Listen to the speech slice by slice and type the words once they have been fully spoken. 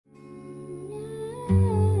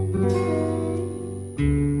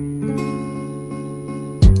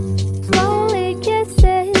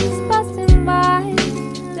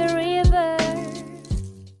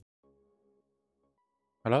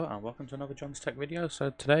to another John's Tech video. So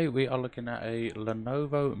today we are looking at a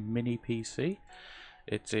Lenovo mini PC.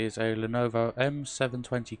 It is a Lenovo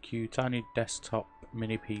M720Q tiny desktop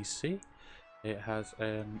mini PC. It has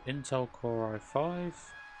an Intel Core i5,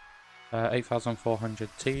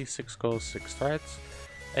 8400T, 6 cores, 6 threads,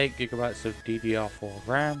 8GB of DDR4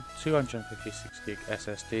 RAM, 256GB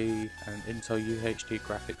SSD, and an Intel UHD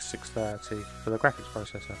graphics 630 for the graphics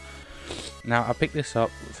processor. Now I picked this up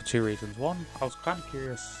for two reasons. One, I was kind of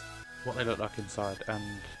curious what they look like inside, and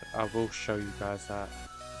I will show you guys that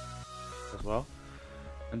as well.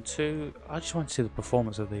 And two, I just want to see the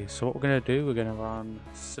performance of these. So what we're going to do, we're going to run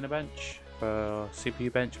Cinebench for CPU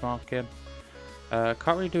benchmarking.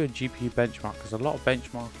 Can't really do a GPU benchmark because a lot of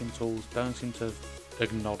benchmarking tools don't seem to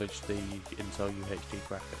acknowledge the Intel UHD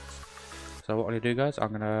graphics. So what I'm going to do, guys, I'm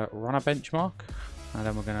going to run a benchmark, and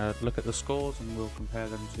then we're going to look at the scores and we'll compare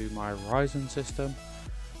them to my Ryzen system,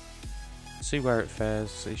 see where it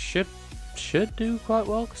fares. It should do quite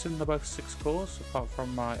well considering they're both 6 cores, apart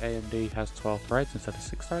from my AMD has 12 threads instead of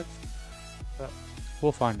 6 threads, but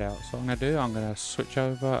we'll find out. So what I'm going to switch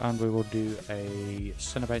over and we will do a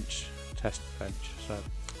Cinebench test bench. So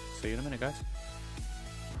see you in a minute, guys.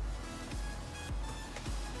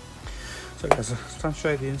 So guys, it's time to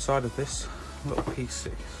show you the inside of this little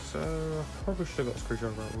PC. So I probably should have got a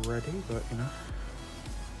screwdriver already, but you know,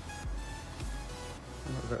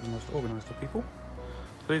 I'm not exactly the most organised of people.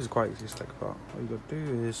 So these are quite easy to take apart. All you got to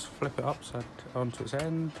do is flip it upside onto its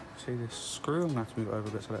end. See this screw? I'm going to have to move it over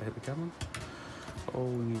a bit so that it hit the camera. All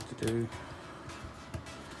we need to do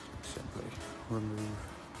is simply remove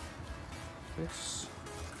this.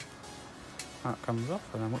 That comes off,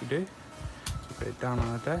 and then what you do is you put it down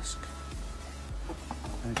on a desk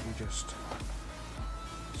and you just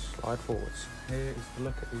slide forwards. Here is the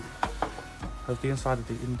look at the inside of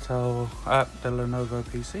the Intel, the Lenovo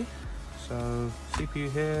PC. So CPU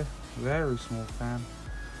here, very small fan.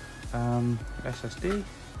 SSD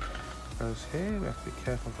goes here. We have to be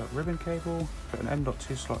careful of that ribbon cable. Put an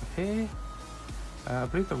M.2 slot here. I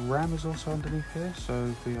believe the RAM is also underneath here. So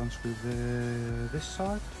if we unscrew this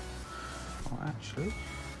side, or actually,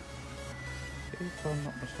 if I'm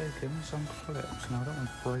not mistaken, this unclips. Now I don't want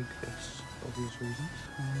to break this for obvious reasons.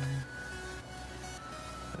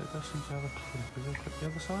 It does seem to have a clip. Is there a clip the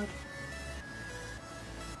other side?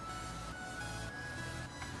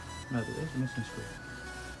 No, there is a missing screw.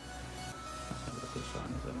 That's not a good sign,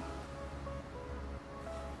 is it?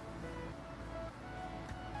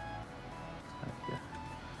 There we go.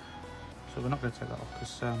 So we're not going to take that off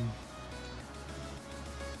because I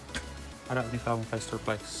don't have any thermal paste to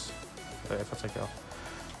replace if I take it off.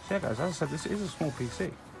 So yeah guys, as I said, this is a small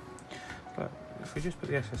PC. But if we just put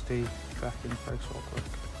the SSD back in place real quick,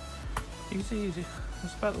 you can see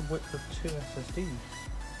it's about the width of 2 SSDs.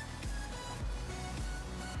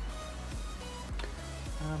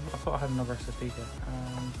 I thought I had another SSD here.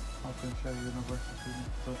 I was going to show you another SSD,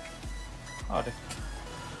 but I do.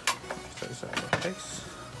 Just take this out of the case.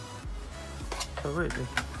 So really,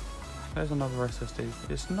 there's another SSD.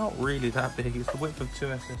 It's not really that big. It's the width of 2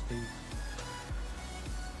 SSDs.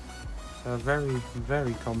 So very,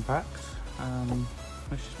 very compact.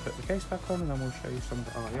 Let's just put the case back on and then we'll show you some of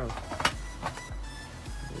the I/O.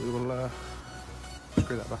 We will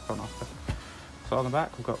screw that back on after. So on the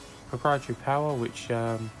back we've got proprietary power, which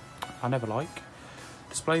I never like.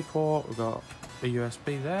 Display port, we've got a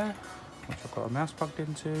USB there, which I've got a mouse plugged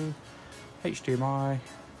into, HDMI,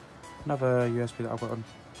 another USB that I've got a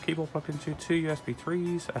keyboard plugged into, 2 USB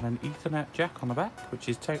 3s and an Ethernet jack on the back, which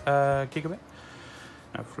is gigabit.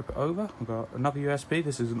 Now flip it over, we've got another USB.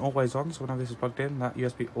 This is an always on, so whenever this is plugged in, that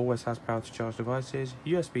USB always has power to charge devices.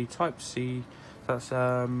 USB Type C, that's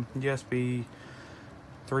USB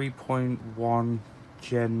 3.1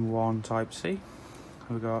 Gen 1 Type C.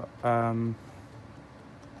 We've got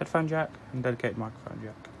headphone jack and dedicated microphone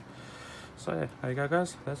jack. So yeah, there you go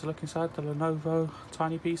guys, there's a look inside the Lenovo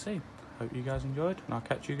tiny PC. Hope you guys enjoyed, and I'll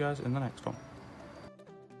catch you guys in the next one.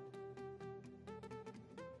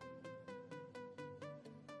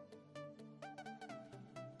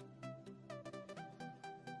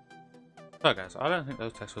 So guys, I don't think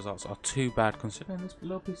those test results are too bad considering this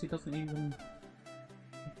little PC doesn't even,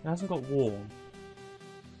 it hasn't got warm,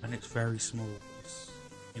 and it's very small. It's,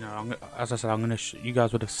 you know, as I said, I'm gonna you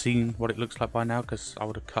guys would have seen what it looks like by now because I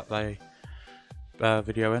would have cut the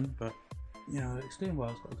video in, but you know, it's doing well.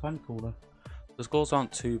 It's got a tiny cooler. The scores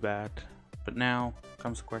aren't too bad, but now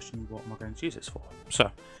comes the question: what am I going to use this for? So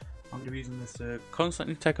I'm going to be using this to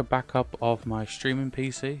constantly take a backup of my streaming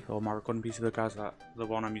PC or my recording PC, the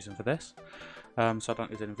one I'm using for this, so I don't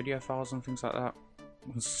lose any video files and things like that.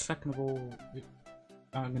 And second of all,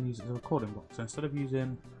 I'm going to use it as a recording box. So instead of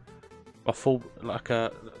using a full, like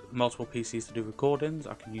a multiple PCs to do recordings.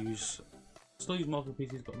 I can still use multiple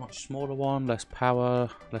PCs, but a much smaller one, less power,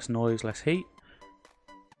 less noise, less heat.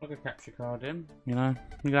 Plug a capture card in, you know,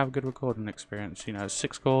 you can have a good recording experience. You know,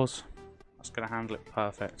 6 cores, that's gonna handle it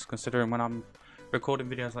perfect. Considering when I'm recording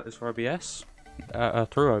videos like this for OBS,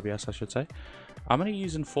 through OBS I should say, I'm only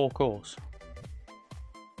using 4 cores.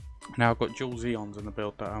 Now I've got dual Xeons in the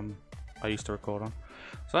build that I used to record on,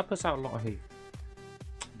 so that puts out a lot of heat.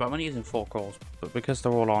 But I'm only using 4 cores, but because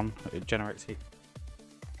they're all on, it generates heat.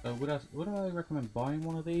 Would I recommend buying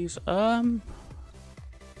one of these?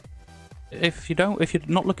 If you're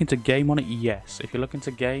not looking to game on it, yes. If you're looking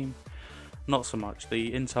to game, not so much.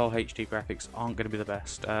 The Intel HD graphics aren't going to be the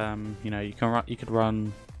best. You know, you could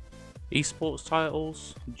run esports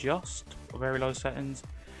titles just very low settings.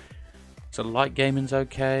 So light gaming's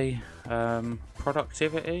okay.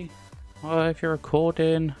 Productivity, well, if you're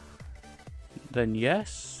recording, then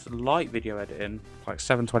yes. Light video editing, like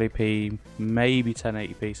 720p, maybe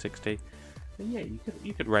 1080p 60. Then yeah,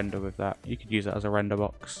 you could render with that. You could use it as a render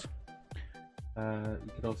box. You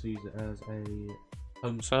could also use it as a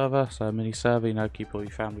home server, so a mini server. You know, keep all your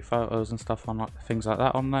family photos and stuff on, like things like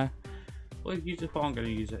that on there. Or you just aren't going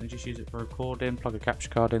to use it and just use it for recording. Plug a capture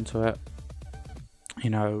card into it. You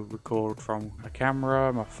know, record from a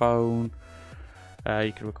camera, my phone.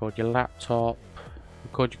 You can record your laptop,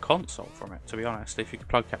 record your console from it. To be honest, if you could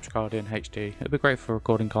plug a capture card in HD, it'd be great for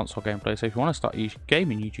recording console gameplay. So if you want to start a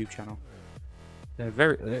gaming YouTube channel, they're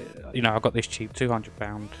very, you know, I got this cheap,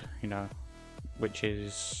 £200, you know, which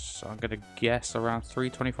is, I'm gonna guess, around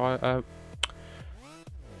 $325,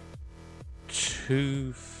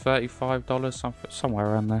 $235, somewhere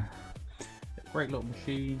around there. Great little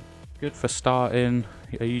machine, good for starting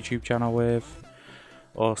a YouTube channel with,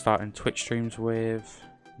 or starting Twitch streams with,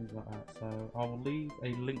 things like that. So I will leave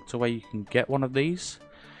a link to where you can get one of these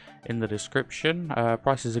in the description.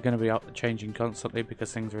 Prices are going to be changing constantly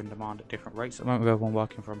because things are in demand at different rates at the moment with everyone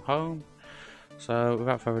working from home. So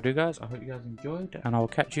without further ado guys, I hope you guys enjoyed, and I will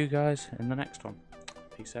catch you guys in the next one.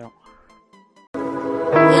 Peace out.